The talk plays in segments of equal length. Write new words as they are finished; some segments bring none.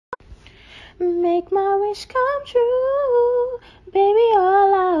Make my wish come true. Baby,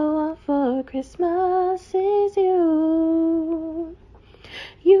 all I want for Christmas is you.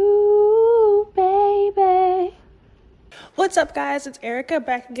 You, baby. What's up, guys? It's Erika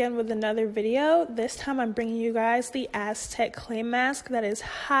back again with another video. This time I'm bringing you guys the Aztec clay mask that is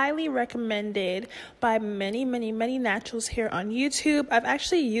highly recommended by many naturals here on YouTube. I've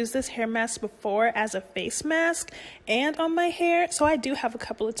actually used this hair mask before as a face mask and on my hair, so I do have a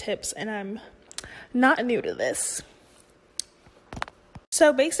couple of tips and I'm not new to this.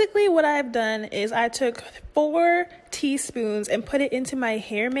 So basically what I've done is I took 4 teaspoons and put it into my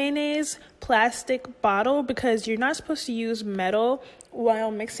hair mayonnaise plastic bottle because you're not supposed to use metal while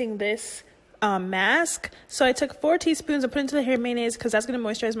mixing this mask. So I took 4 teaspoons and put it into the hair mayonnaise because that's going to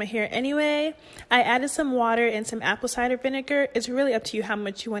moisturize my hair anyway. I added some water and some apple cider vinegar. It's really up to you how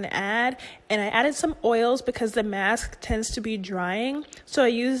much you want to add. And I added some oils because the mask tends to be drying. So I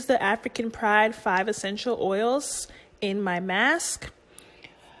used the African Pride 5 essential oils in my mask.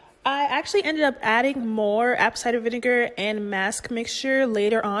 I actually ended up adding more apple cider vinegar and mask mixture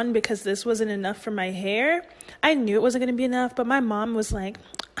later on because this wasn't enough for my hair. I knew it wasn't going to be enough, but my mom was like,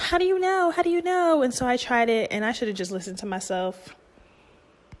 how do you know? How do you know? And so I tried it and I should have just listened to myself.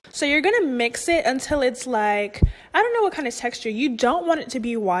 So you're going to mix it until it's like, I don't know what kind of texture. You don't want it to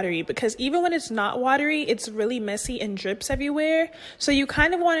be watery because even when it's not watery, it's really messy and drips everywhere. So you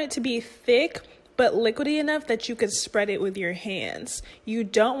kind of want it to be thick but liquidy enough that you can spread it with your hands. You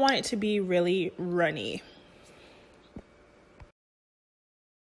don't want it to be really runny.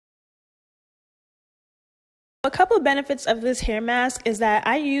 A couple of benefits of this hair mask is that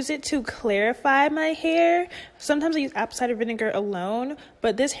I use it to clarify my hair. Sometimes I use apple cider vinegar alone,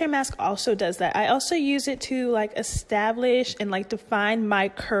 but this hair mask also does that. I also use it to like establish and like define my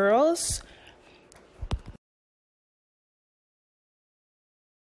curls.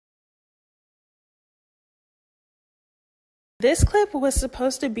 This clip was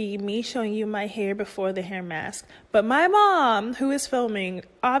supposed to be me showing you my hair before the hair mask, but my mom, who is filming,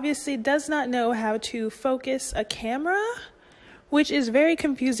 obviously does not know how to focus a camera, which is very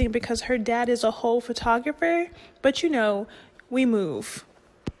confusing because her dad is a whole photographer, but you know, we move.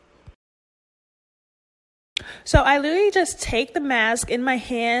 So I literally just take the mask in my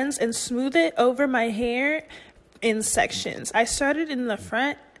hands and smooth it over my hair in sections. I started in the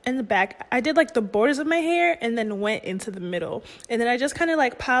front and the back. I did like the borders of my hair and then went into the middle. And then I just kind of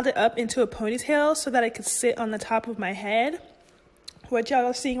like piled it up into a ponytail so that it could sit on the top of my head. What y'all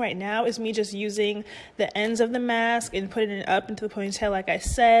are seeing right now is me just using the ends of the mask and putting it up into the ponytail like I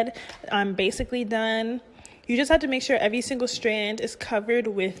said. I'm basically done. You just have to make sure every single strand is covered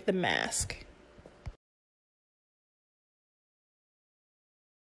with the mask.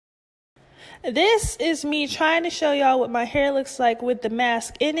 This is me trying to show y'all what my hair looks like with the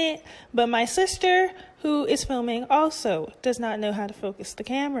mask in it, but my sister, who is filming, also does not know how to focus the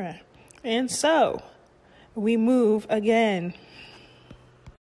camera. And so, we move again.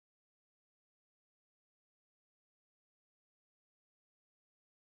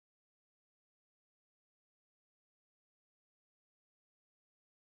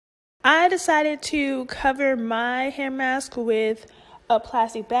 I decided to cover my hair mask with a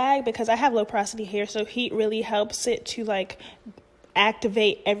plastic bag because I have low porosity hair, so heat really helps it to like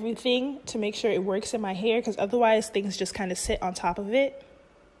activate everything to make sure it works in my hair because otherwise things just kind of sit on top of it.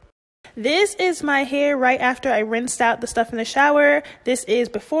 This is my hair right after I rinsed out the stuff in the shower. This is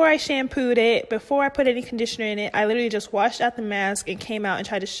before I shampooed it, before I put any conditioner in it. I literally just washed out the mask and came out and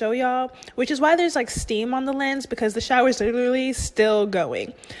tried to show y'all, which is why there's like steam on the lens because the shower is literally still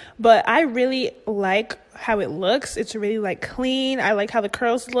going. But I really like how it looks. It's really like clean. I like how the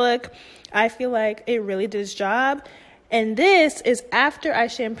curls look. I feel like it really did its job. And this is after I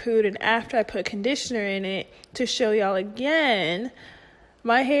shampooed and after I put conditioner in it to show y'all again.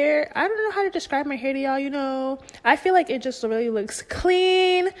 My hair, I don't know how to describe my hair to y'all, you know. I feel like it just really looks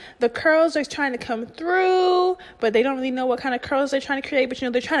clean. The curls are trying to come through, but they don't really know what kind of curls they're trying to create, but you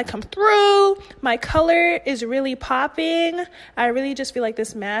know, they're trying to come through. My color is really popping. I really just feel like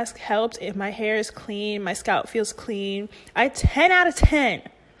this mask helped. If my hair is clean, my scalp feels clean. I 10 out of 10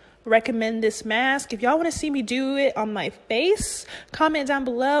 recommend this mask. If y'all want to see me do it on my face, comment down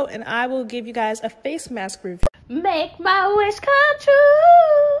below and I will give you guys a face mask review. Make my wish come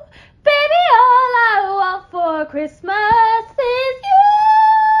true. Baby, all I want for Christmas is you.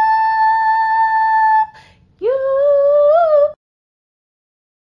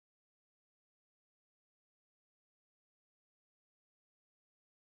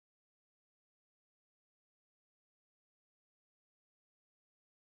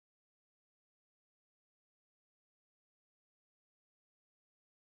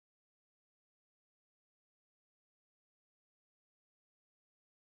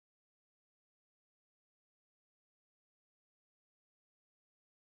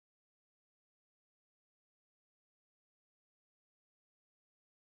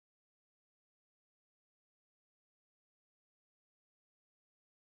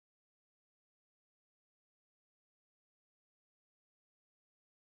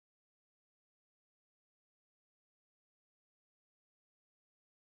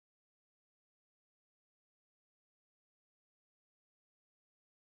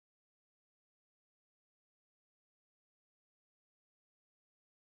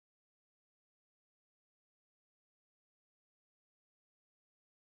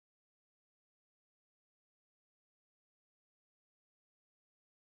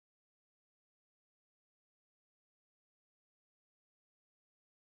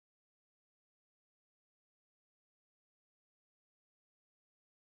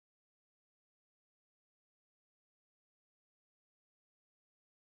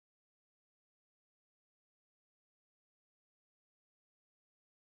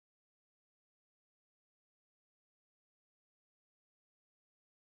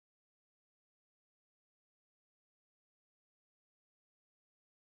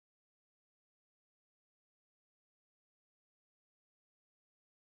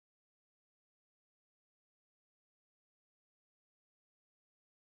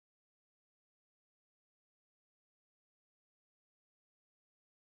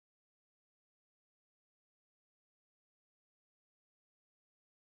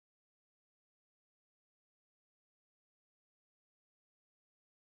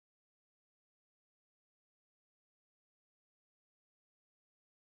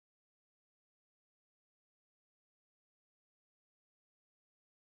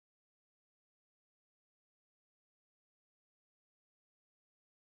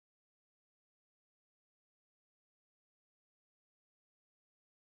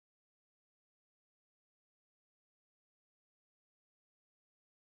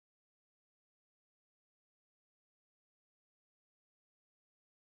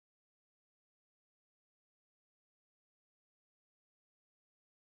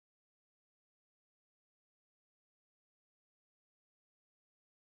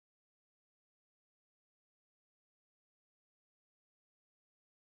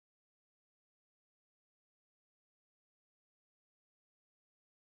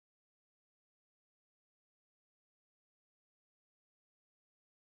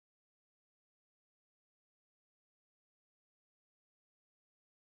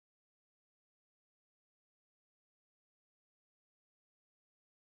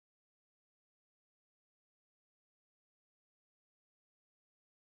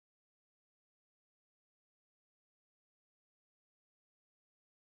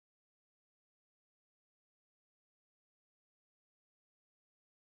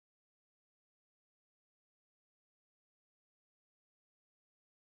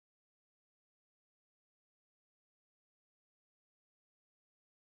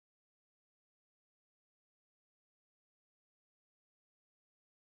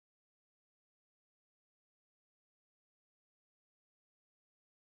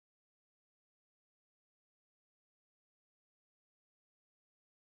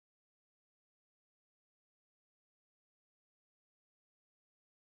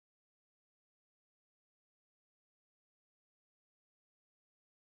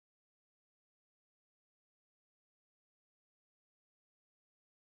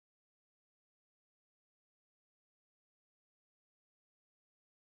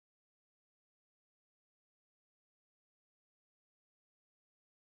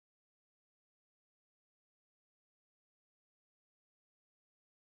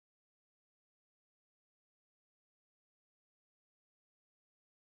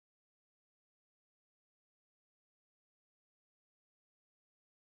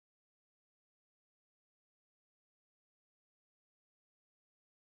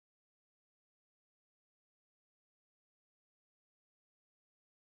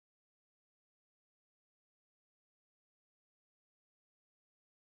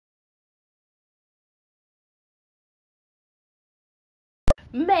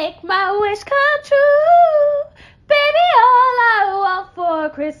 Make my wish come true. Baby, all I want for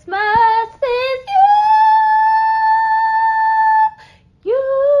Christmas